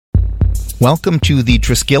Welcome to the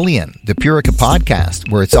Triskelion, the Purica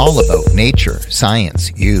podcast, where it's all about nature,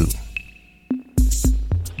 science, you.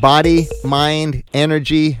 Body, mind,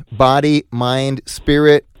 energy, body, mind,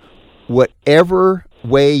 spirit, whatever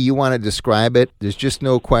way you want to describe it, there's just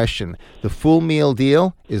no question. The full meal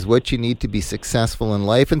deal is what you need to be successful in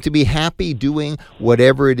life and to be happy doing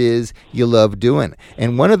whatever it is you love doing.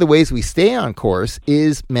 And one of the ways we stay on course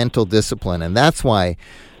is mental discipline. And that's why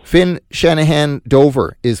Finn Shanahan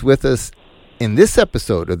Dover is with us in this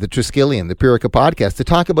episode of the Triskelion, the Purica podcast, to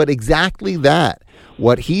talk about exactly that,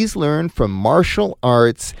 what he's learned from martial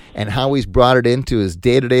arts and how he's brought it into his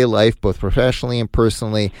day-to-day life, both professionally and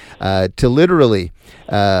personally, to literally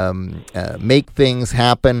make things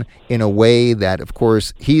happen in a way that, of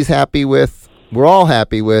course, he's happy with. We're all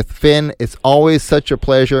happy with. Finn, it's always such a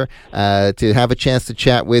pleasure to have a chance to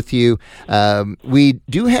chat with you. We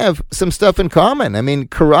do have some stuff in common. I mean,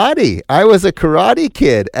 karate. I was a karate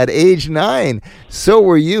kid at age 9. So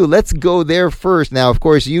were you. Let's go there first. Now, of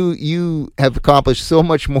course, you have accomplished so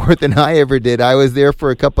much more than I ever did. I was there for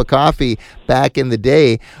a cup of coffee back in the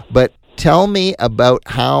day. But tell me about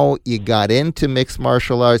how you got into mixed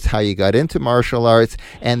martial arts, how you got into martial arts,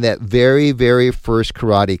 and that very, very first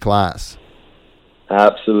karate class.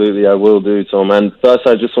 Absolutely, I will do, Tom. And first,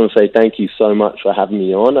 I just want to say thank you so much for having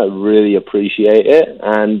me on. I really appreciate it.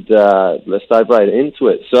 And let's dive right into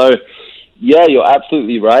it. So, yeah, you're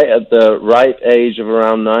absolutely right. At the ripe age of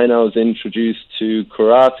around 9, I was introduced to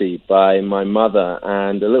karate by my mother.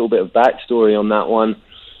 And a little bit of backstory on that one.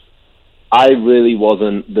 I really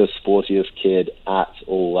wasn't the sportiest kid at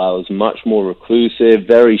all. I was much more reclusive,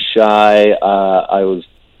 very shy. I was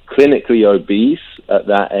clinically obese at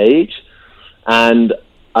that age. And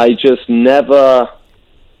I had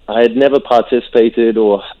never participated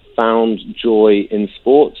or found joy in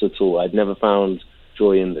sports at all. I'd never found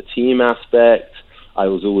joy in the team aspect. I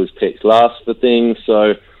was always picked last for things.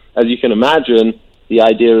 So, as you can imagine, the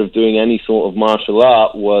idea of doing any sort of martial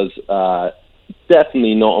art was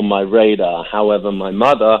definitely not on my radar. However, my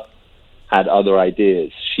mother had other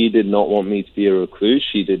ideas. She did not want me to be a recluse.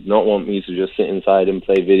 She did not want me to just sit inside and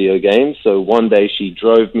play video games. So one day she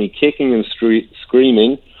drove me kicking and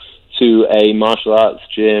screaming to a martial arts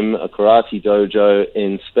gym, a karate dojo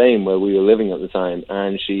in Spain where we were living at the time.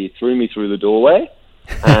 And she threw me through the doorway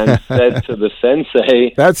and said to the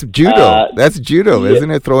sensei... That's judo. That's judo, isn't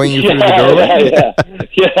it? Throwing you through the doorway?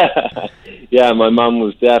 Yeah. Yeah, my mum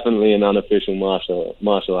was definitely an unofficial martial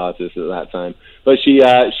artist at that time. But she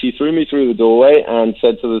threw me through the doorway and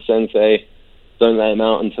said to the sensei, "Don't let him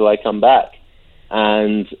out until I come back."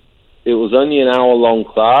 And it was only an hour-long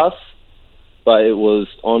class, but it was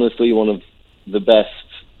honestly one of the best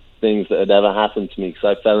things that had ever happened to me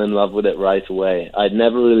because I fell in love with it right away. I'd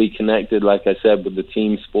never really connected, like I said, with the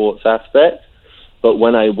team sports aspect. But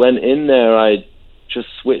when I went in there, I just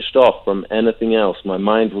switched off from anything else. My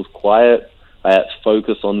mind was quiet. I had to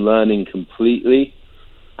focus on learning completely.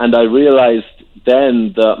 And I realized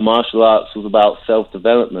then that martial arts was about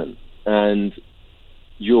self-development. And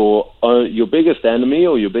your biggest enemy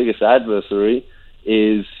or your biggest adversary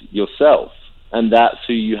is yourself. And that's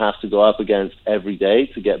who you have to go up against every day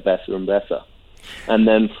to get better and better. And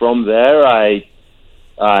then from there, I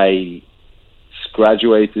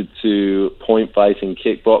graduated to point fighting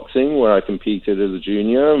kickboxing, where I competed as a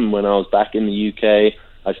junior. And when I was back in the UK,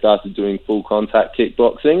 I started doing full contact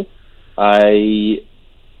kickboxing. I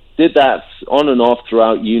did that on and off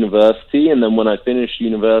throughout university, and then when I finished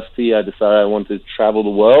university, I decided I wanted to travel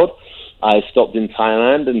the world. I stopped in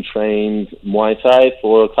Thailand and trained Muay Thai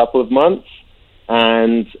for a couple of months,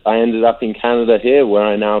 and I ended up in Canada here, where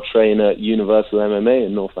I now train at Universal MMA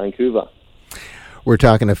in North Vancouver. We're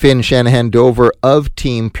talking to Finn Shanahan Dover of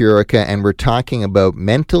Team Purica, and we're talking about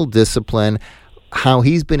mental discipline, how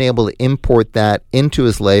he's been able to import that into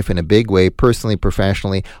his life in a big way, personally,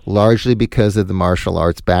 professionally, largely because of the martial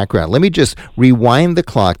arts background. Let me just rewind the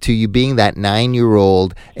clock to you being that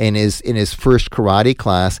 9-year-old in his first karate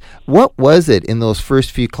class. What was it in those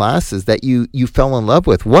first few classes that you fell in love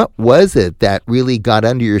with? What was it that really got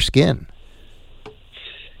under your skin?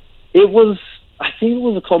 I think it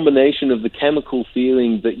was a combination of the chemical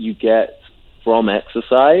feeling that you get from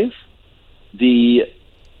exercise, the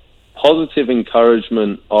positive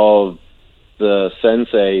encouragement of the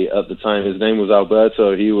sensei at the time. His name was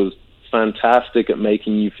Alberto. He was fantastic at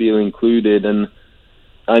making you feel included. And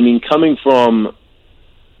I mean, coming from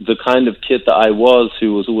the kind of kid that I was,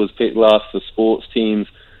 who was always picked last for sports teams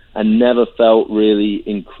and never felt really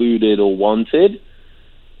included or wanted,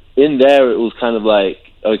 in there it was kind of like,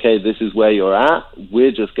 okay, this is where you're at.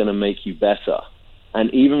 We're just going to make you better.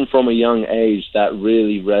 And even from a young age, that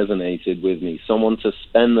really resonated with me. Someone to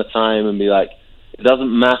spend the time and be like, it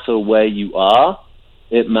doesn't matter where you are,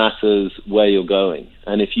 it matters where you're going.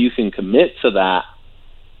 And if you can commit to that,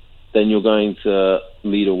 then you're going to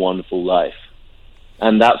lead a wonderful life.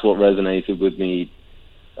 And that's what resonated with me.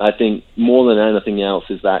 I think more than anything else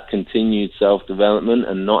is that continued self-development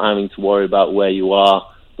and not having to worry about where you are,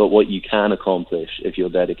 but what you can accomplish if you're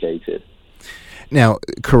dedicated. Now,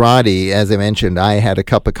 karate, as I mentioned, I had a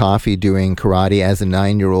cup of coffee doing karate as a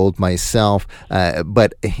 9-year-old myself,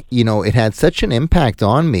 but, you know, it had such an impact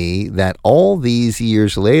on me that all these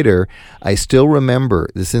years later, I still remember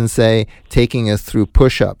the sensei taking us through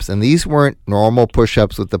push-ups, and these weren't normal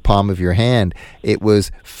push-ups with the palm of your hand. It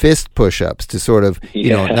was fist push-ups to sort of,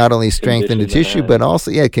 you know, not only strengthen the tissue, but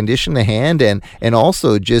also, condition the hand and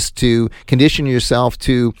also just to condition yourself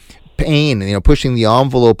to pain, you know, pushing the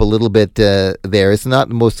envelope a little bit there. It's not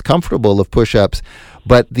the most comfortable of push-ups,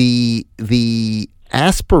 but the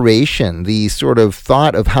aspiration, the sort of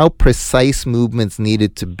thought of how precise movements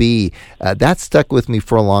needed to be, that stuck with me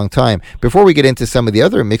for a long time. Before we get into some of the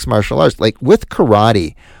other mixed martial arts, like with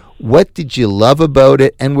karate, what did you love about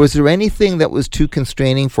it, and was there anything that was too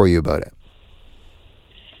constraining for you about it?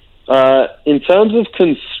 In terms of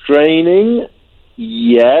constraining,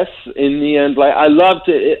 yes, in the end, like I loved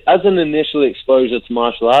it. As an initial exposure to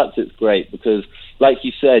martial arts, it's great because, like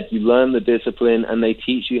you said, you learn the discipline and they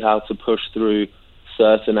teach you how to push through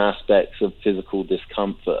certain aspects of physical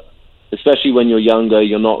discomfort. Especially when you're younger,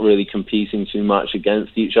 you're not really competing too much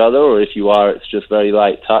against each other, or if you are, it's just very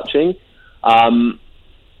light touching.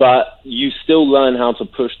 But you still learn how to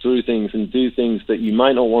push through things and do things that you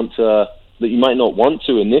might not want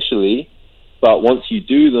to initially. But once you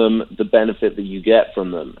do them, the benefit that you get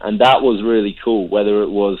from them. And that was really cool, whether it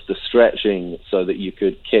was the stretching so that you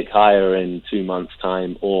could kick higher in 2 months'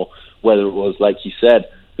 time, or whether it was, like you said,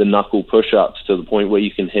 the knuckle push-ups to the point where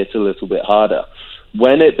you can hit a little bit harder.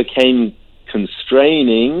 When it became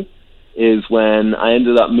constraining is when I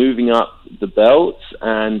ended up moving up the belts,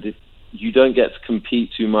 and you don't get to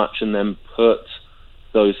compete too much and then put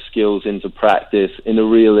those skills into practice in a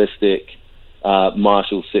realistic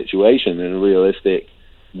martial situation, in a realistic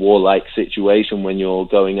warlike situation when you're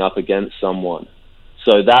going up against someone.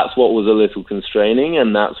 So that's what was a little constraining,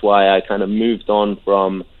 and that's why I kind of moved on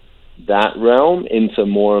from that realm into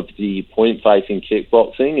more of the point fighting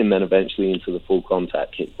kickboxing, and then eventually into the full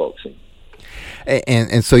contact kickboxing.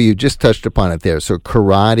 And so you just touched upon it there. So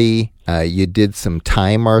karate, you did some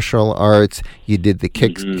Thai martial arts, you did the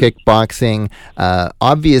kickboxing.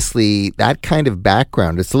 Obviously, that kind of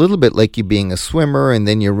background, it's a little bit like you being a swimmer and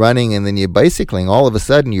then you're running and then you're bicycling. All of a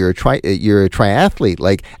sudden, you're a triathlete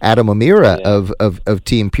like Adam O'Meara of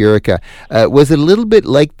Team Purica. Was it a little bit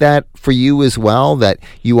like that for you as well, that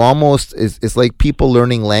you almost, it's like people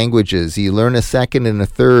learning languages. You learn a second and a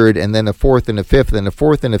third and then a fourth and a fifth, and a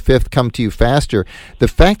fourth and a fifth come to you faster. The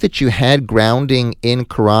fact that you had grounding in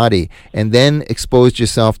karate and then exposed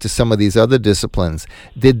yourself to some of these other disciplines,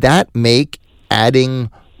 did that make adding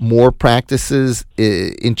more practices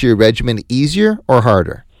into your regimen easier or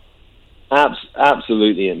harder?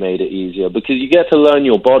 Absolutely, it made it easier because you get to learn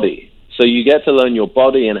your body. So you get to learn your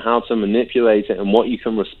body and how to manipulate it and what you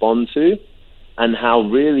can respond to and how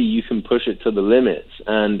really you can push it to the limits.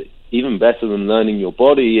 And even better than learning your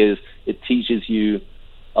body is it teaches you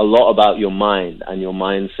a lot about your mind and your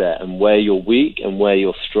mindset and where you're weak and where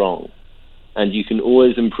you're strong. And you can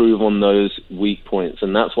always improve on those weak points.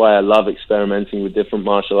 And that's why I love experimenting with different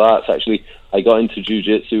martial arts. Actually, I got into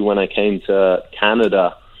jiu-jitsu when I came to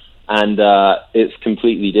Canada, and it's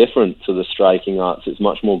completely different to the striking arts. It's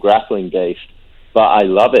much more grappling based, but I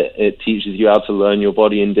love it. It teaches you how to learn your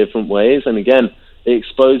body in different ways. And again, it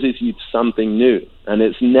exposes you to something new. And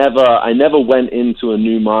I never went into a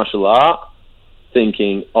new martial art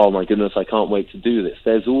thinking, oh my goodness, I can't wait to do this.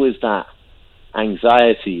 There's always that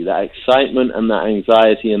anxiety, that excitement and that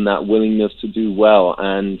anxiety and that willingness to do well.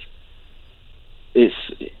 And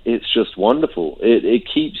it's just wonderful. It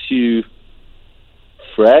keeps you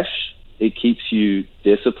fresh. It keeps you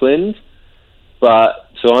disciplined.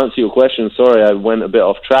 But to answer your question, sorry, I went a bit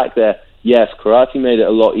off track there. Yes, karate made it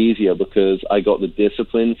a lot easier because I got the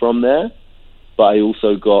discipline from there, but I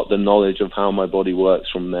also got the knowledge of how my body works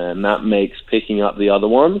from there, and that makes picking up the other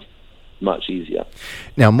ones much easier.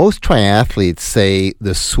 Now, most triathletes say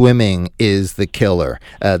the swimming is the killer.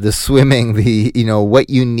 The swimming, what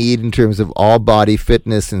you need in terms of all body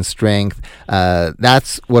fitness and strength.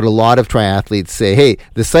 That's what a lot of triathletes say. Hey,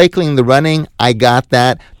 the cycling, the running, I got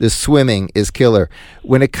that. The swimming is killer.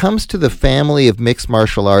 When it comes to the family of mixed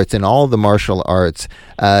martial arts and all the martial arts,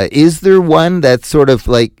 is there one that's sort of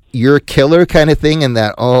like you're a killer kind of thing, and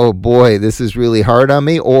that, oh boy, this is really hard on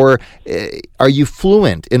me? Or are you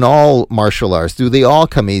fluent in all martial arts? Do they all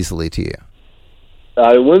come easily to you?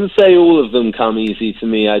 I wouldn't say all of them come easy to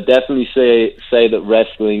me. I definitely say that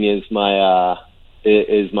wrestling is my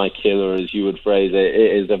killer, as you would phrase it.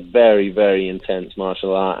 It is a very, very intense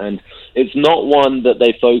martial art, and it's not one that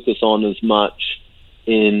they focus on as much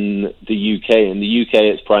in the UK. In the UK,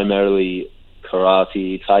 it's primarily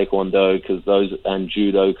karate, taekwondo, and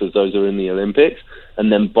judo, because those are in the Olympics, and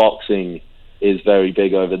then boxing is very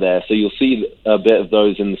big over there. So you'll see a bit of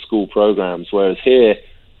those in the school programs, whereas here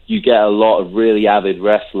you get a lot of really avid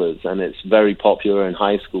wrestlers, and it's very popular in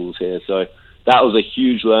high schools here. So that was a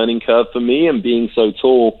huge learning curve for me, and being so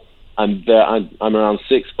tall, I'm around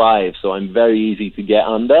 6'5", so I'm very easy to get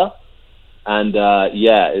under. And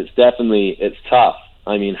it's tough.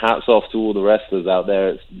 I mean, hats off to all the wrestlers out there.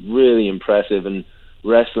 It's really impressive, and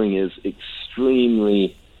wrestling is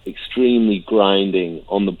extremely, extremely grinding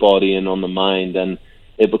on the body and on the mind, and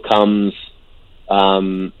it becomes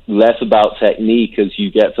less about technique as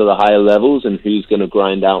you get to the higher levels, and who's going to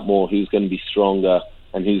grind out more, who's going to be stronger,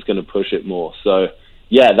 and who's going to push it more. So,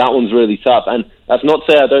 yeah, that one's really tough. And that's not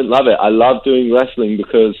to say I don't love it. I love doing wrestling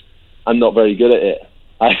because I'm not very good at it.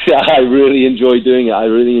 I really enjoy doing it. I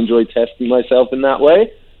really enjoy testing myself in that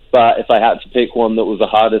way. But if I had to pick one that was the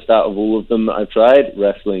hardest out of all of them that I've tried,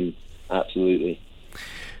 wrestling, absolutely.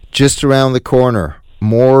 Just around the corner,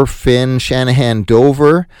 more Finn Shanahan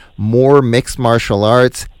Dover, more mixed martial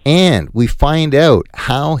arts, and we find out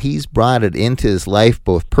how he's brought it into his life,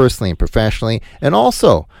 both personally and professionally, and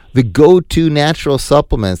also the go-to natural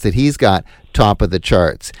supplements that he's got top of the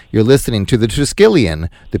charts. You're listening to the Triskelion,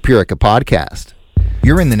 the Purica Podcast.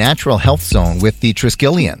 You're in the natural health zone with the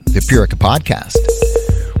Triskelion, the Purica Podcast.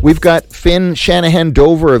 We've got Finn Shanahan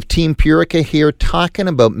Dover of Team Purica here talking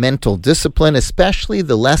about mental discipline, especially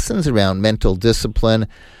the lessons around mental discipline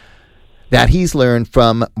that he's learned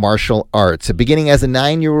from martial arts. Beginning as a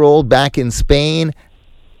 9-year-old back in Spain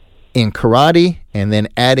in karate, and then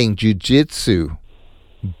adding jiu-jitsu,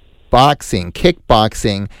 boxing,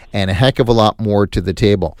 kickboxing, and a heck of a lot more to the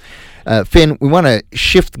table. Finn, we want to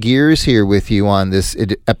shift gears here with you on this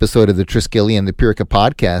episode of the Triskelion, the Purica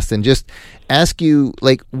Podcast, and just ask you,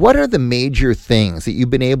 what are the major things that you've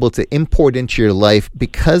been able to import into your life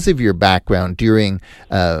because of your background during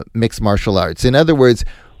mixed martial arts? In other words,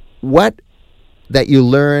 what that you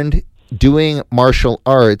learned doing martial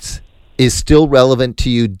arts is still relevant to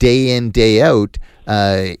you day in, day out,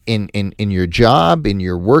 in your job, in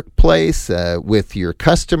your workplace, with your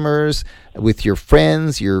customers, with your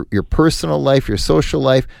friends, your personal life, your social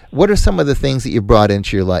life. What are some of the things that you brought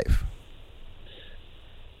into your life?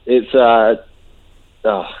 It's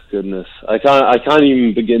oh goodness, I can't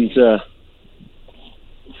even begin to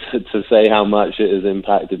say how much it has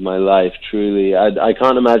impacted my life. Truly, I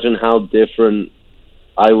can't imagine how different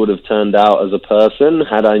I would have turned out as a person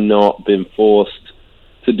had I not been forced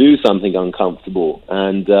to do something uncomfortable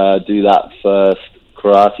and do that first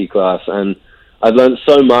karate class. And I've learned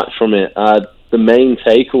so much from it. The main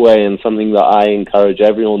takeaway, and something that I encourage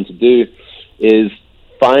everyone to do, is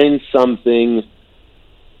find something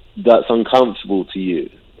that's uncomfortable to you.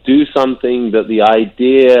 Do something that the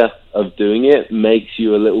idea of doing it makes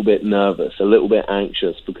you a little bit nervous, a little bit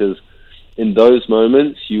anxious, because in those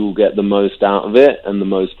moments you will get the most out of it and the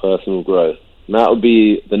most personal growth. And that would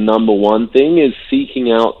be the number one thing, is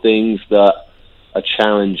seeking out things that are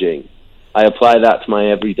challenging. I apply that to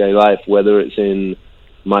my everyday life, whether it's in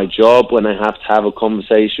my job when I have to have a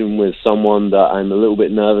conversation with someone that I'm a little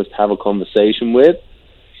bit nervous to have a conversation with,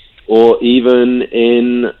 or even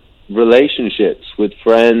in relationships with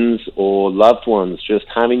friends or loved ones, just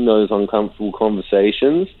having those uncomfortable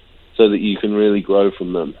conversations so that you can really grow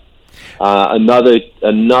from them.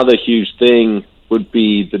 Another huge thing would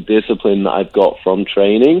be the discipline that I've got from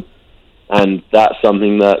training, and that's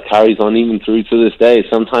something that carries on even through to this day.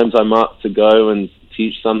 Sometimes I'm up to go and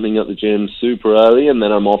teach something at the gym super early, and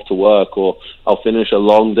then I'm off to work, or I'll finish a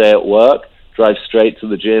long day at work, drive straight to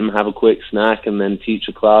the gym, have a quick snack, and then teach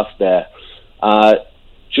a class there.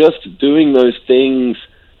 Just doing those things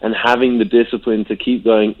and having the discipline to keep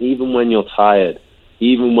going even when you're tired,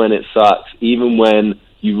 even when it sucks, even when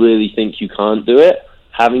you really think you can't do it,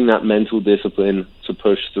 having that mental discipline to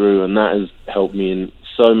push through, and that has helped me in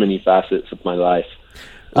so many facets of my life.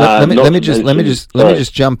 Let me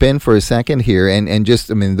just jump in for a second here, and just,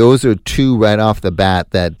 I mean, those are two right off the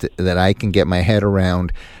bat that I can get my head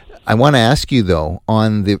around. I want to ask you, though,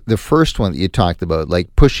 on the first one that you talked about,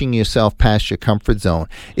 like pushing yourself past your comfort zone,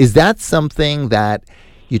 is that something that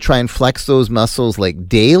you try and flex those muscles like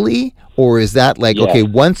daily, or is that like, Yeah. okay,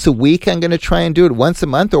 once a week I'm going to try and do it, once a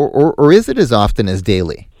month, or is it as often as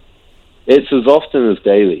daily? It's as often as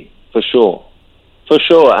daily, for sure. For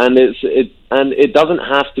sure, and it doesn't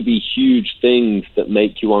have to be huge things that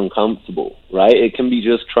make you uncomfortable, right? It can be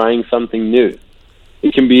just trying something new.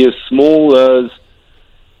 It can be as small as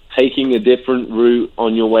taking a different route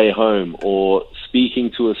on your way home, or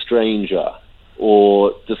speaking to a stranger,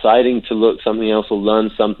 or deciding to look something else or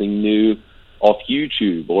learn something new off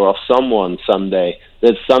YouTube or off someone someday.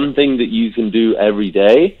 There's something that you can do every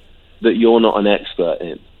day that you're not an expert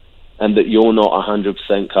in, and that you're not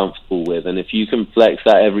 100% comfortable with. And if you can flex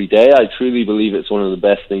that every day, I truly believe it's one of the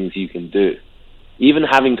best things you can do. Even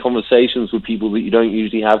having conversations with people that you don't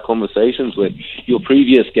usually have conversations with. Your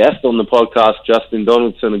previous guest on the podcast, Justin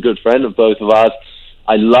Donaldson, a good friend of both of ours,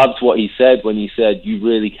 I loved what he said when he said, you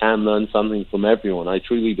really can learn something from everyone. I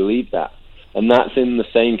truly believe that. And that's in the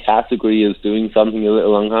same category as doing something a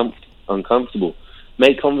little uncomfortable.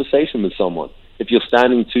 Make conversation with someone. If you're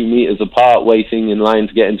standing 2 meters apart waiting in line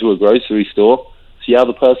to get into a grocery store, see how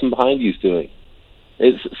the person behind you is doing.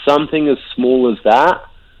 It's something as small as that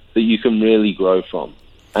you can really grow from.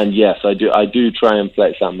 And yes, I do try and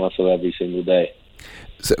flex that muscle every single day.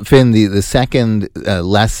 So, Finn, the second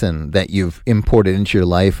lesson that you've imported into your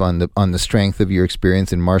life on the strength of your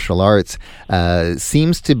experience in martial arts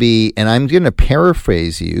seems to be, and I'm going to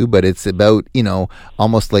paraphrase you, but it's about,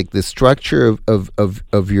 almost like the structure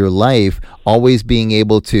of your life, always being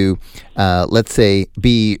able to, let's say,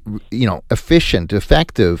 be, efficient,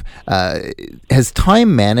 effective. Has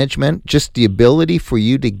time management, just the ability for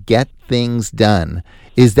you to get things done,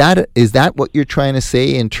 is that what you're trying to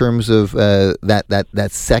say in terms of that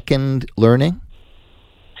second learning?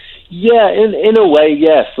 Yeah, in a way,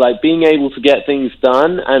 yes. Like being able to get things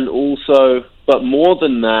done, and also, but more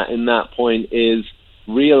than that, in that point, is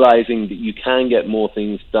realizing that you can get more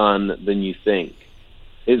things done than you think.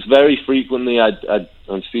 It's very frequently,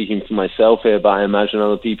 I'm speaking for myself here, but I imagine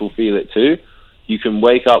other people feel it too. You can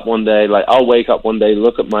wake up one day, like I'll wake up one day,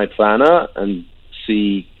 look at my planner and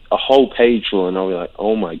see a whole page full, and I'll be like,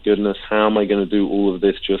 oh my goodness, how am I going to do all of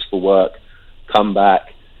this just for work? Come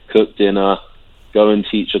back, cook dinner, go and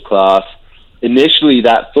teach a class. Initially,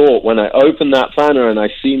 that thought, when I open that planner and I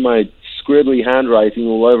see my scribbly handwriting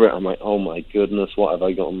all over it, I'm like, oh my goodness, what have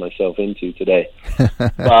I gotten myself into today?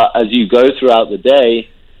 But as you go throughout the day,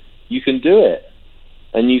 you can do it.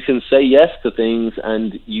 And you can say yes to things,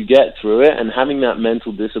 and you get through it, and having that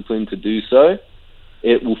mental discipline to do so,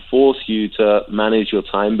 it will force you to manage your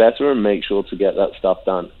time better and make sure to get that stuff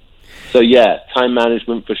done. So yeah, time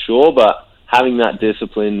management for sure, but having that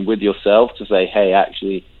discipline with yourself to say, hey,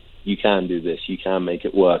 actually, you can do this, you can make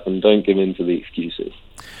it work, and don't give in to the excuses.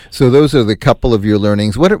 So those are the couple of your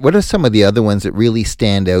learnings. What are some of the other ones that really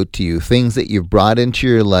stand out to you? Things that you've brought into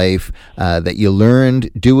your life that you learned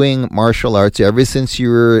doing martial arts ever since you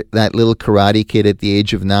were that little karate kid at the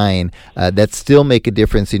age of 9 that still make a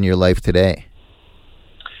difference in your life today?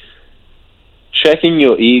 Checking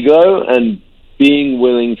your ego and being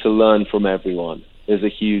willing to learn from everyone is a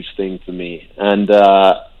huge thing for me. And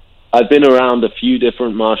I've been around a few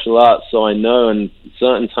different martial arts, so I know, and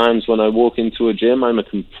certain times when I walk into a gym, I'm a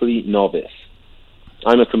complete novice.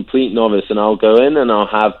 And I'll go in and I'll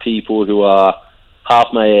have people who are half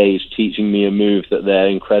my age teaching me a move that they're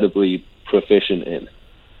incredibly proficient in.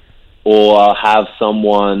 Or I'll have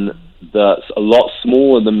someone that's a lot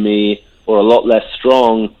smaller than me or a lot less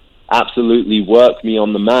strong absolutely work me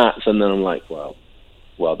on the mats, and then I'm like, well,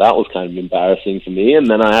 that was kind of embarrassing for me, and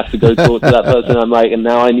then I have to go talk to that person. I'm like, and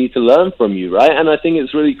now I need to learn from you, right? And I think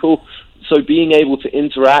it's really cool. So being able to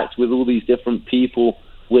interact with all these different people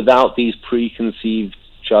without these preconceived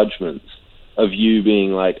judgments of you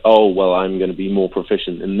being like, oh, well, I'm going to be more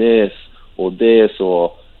proficient in this,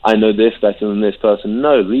 or I know this better than this person.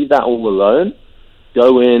 No, leave that all alone.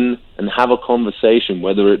 Go in and have a conversation,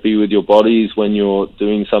 whether it be with your bodies when you're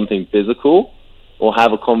doing something physical, or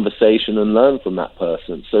have a conversation and learn from that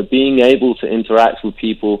person. So being able to interact with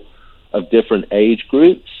people of different age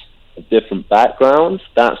groups, of different backgrounds,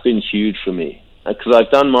 that's been huge for me. Because I've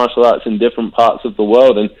done martial arts in different parts of the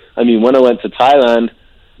world. And I mean, when I went to Thailand,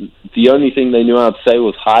 the only thing they knew how to say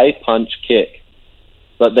was hi, punch, kick.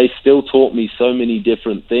 But they still taught me so many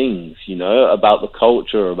different things, about the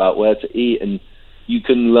culture, about where to eat. And you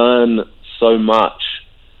can learn so much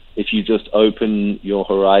if you just open your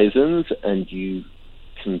horizons and you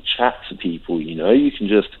can chat to people, you can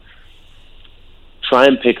just try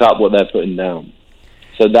and pick up what they're putting down.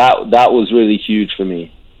 So that was really huge for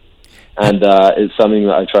me. And it's something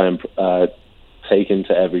that I try and take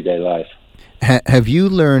into everyday life. Have you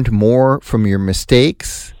learned more from your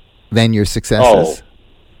mistakes than your successes?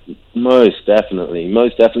 Oh, most definitely.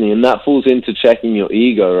 And that falls into checking your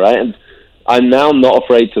ego, right? And I'm now not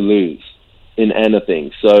afraid to lose in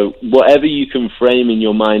anything. So whatever you can frame in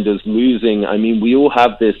your mind as losing, I mean, we all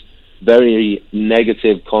have this very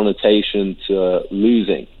negative connotation to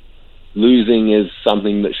losing. Losing is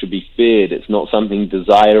something that should be feared. It's not something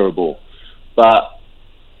desirable. But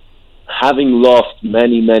having lost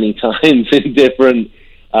many, many times in different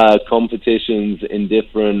competitions, in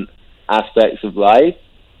different aspects of life,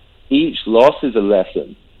 each loss is a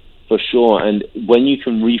lesson, for sure. And when you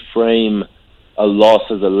can reframe a loss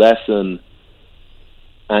as a lesson,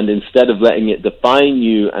 and instead of letting it define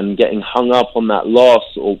you and getting hung up on that loss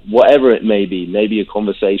or whatever it may be, maybe a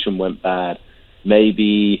conversation went bad,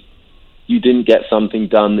 maybe you didn't get something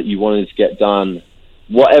done that you wanted to get done,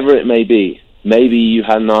 whatever it may be, maybe you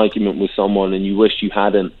had an argument with someone and you wished you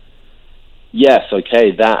hadn't. Yes,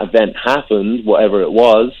 okay, that event happened, whatever it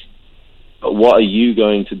was, but what are you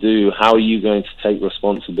going to do? How are you going to take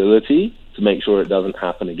responsibility to make sure it doesn't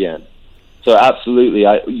happen again? So absolutely,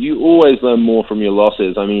 you always learn more from your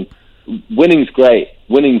losses. I mean, winning's great.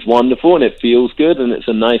 Winning's wonderful and it feels good and it's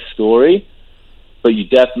a nice story, but you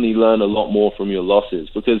definitely learn a lot more from your losses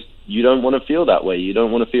because you don't want to feel that way. You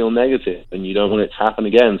don't want to feel negative and you don't want it to happen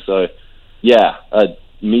again. So yeah,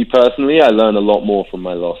 me personally, I learn a lot more from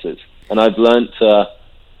my losses. And I've learned to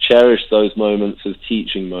cherish those moments as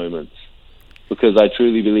teaching moments because I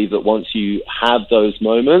truly believe that once you have those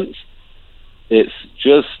moments, it's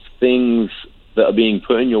just things that are being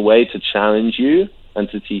put in your way to challenge you and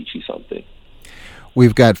to teach you something.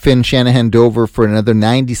 We've got Finn Shanahan Dover for another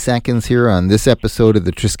 90 seconds here on this episode of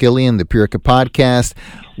the Triskelion, the Purica podcast.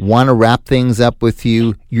 Want to wrap things up with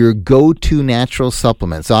you. Your go-to natural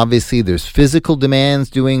supplements. Obviously, there's physical demands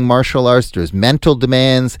doing martial arts. There's mental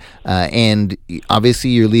demands. And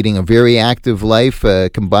obviously, you're leading a very active life,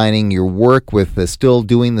 combining your work with still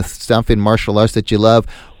doing the stuff in martial arts that you love.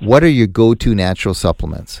 What are your go-to natural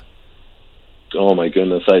supplements? Oh my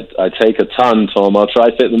goodness, I take a ton, Tom. I'll try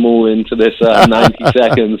to fit them all into this 90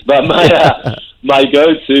 seconds. But my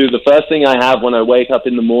go-to, the first thing I have when I wake up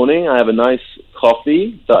in the morning, I have a nice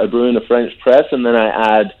coffee that I brew in a French press, and then I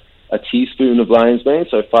add a teaspoon of lion's mane,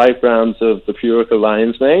 so 5 grams of the Purica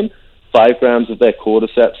lion's mane, 5 grams of their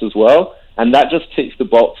cordyceps as well. And that just ticks the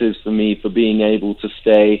boxes for me for being able to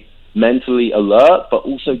stay mentally alert, but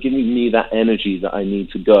also giving me that energy that I need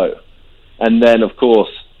to go. And then, of course,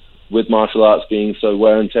 with martial arts being so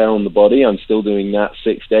wear and tear on the body, I'm still doing that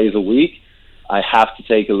 6 days a week. I have to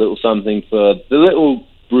take a little something for the little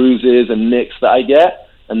bruises and nicks that I get,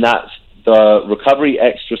 and that's the Recovery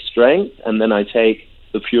Extra Strength, and then I take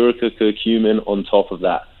the Purica curcumin on top of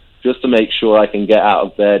that, just to make sure I can get out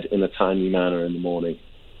of bed in a timely manner in the morning.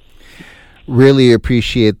 Really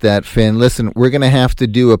appreciate that, Finn. Listen, we're going to have to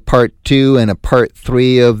do a part 2 and a part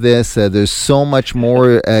 3 of this. There's so much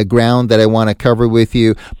more ground that I want to cover with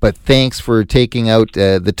you, but thanks for taking out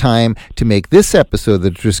the time to make this episode of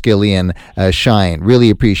the Triskelion shine. Really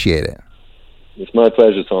appreciate it. It's my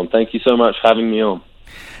pleasure, Tom. Thank you so much for having me on.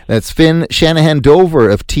 That's Finn Shanahan Dover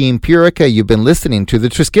of Team Purica. You've been listening to the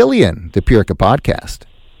Triskelion, the Purica podcast.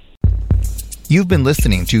 You've been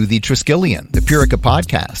listening to the Triskelion, the Purica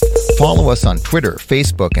podcast. Follow us on Twitter,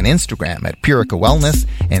 Facebook, and Instagram at Purica Wellness,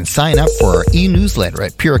 and sign up for our e-newsletter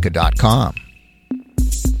at purica.com.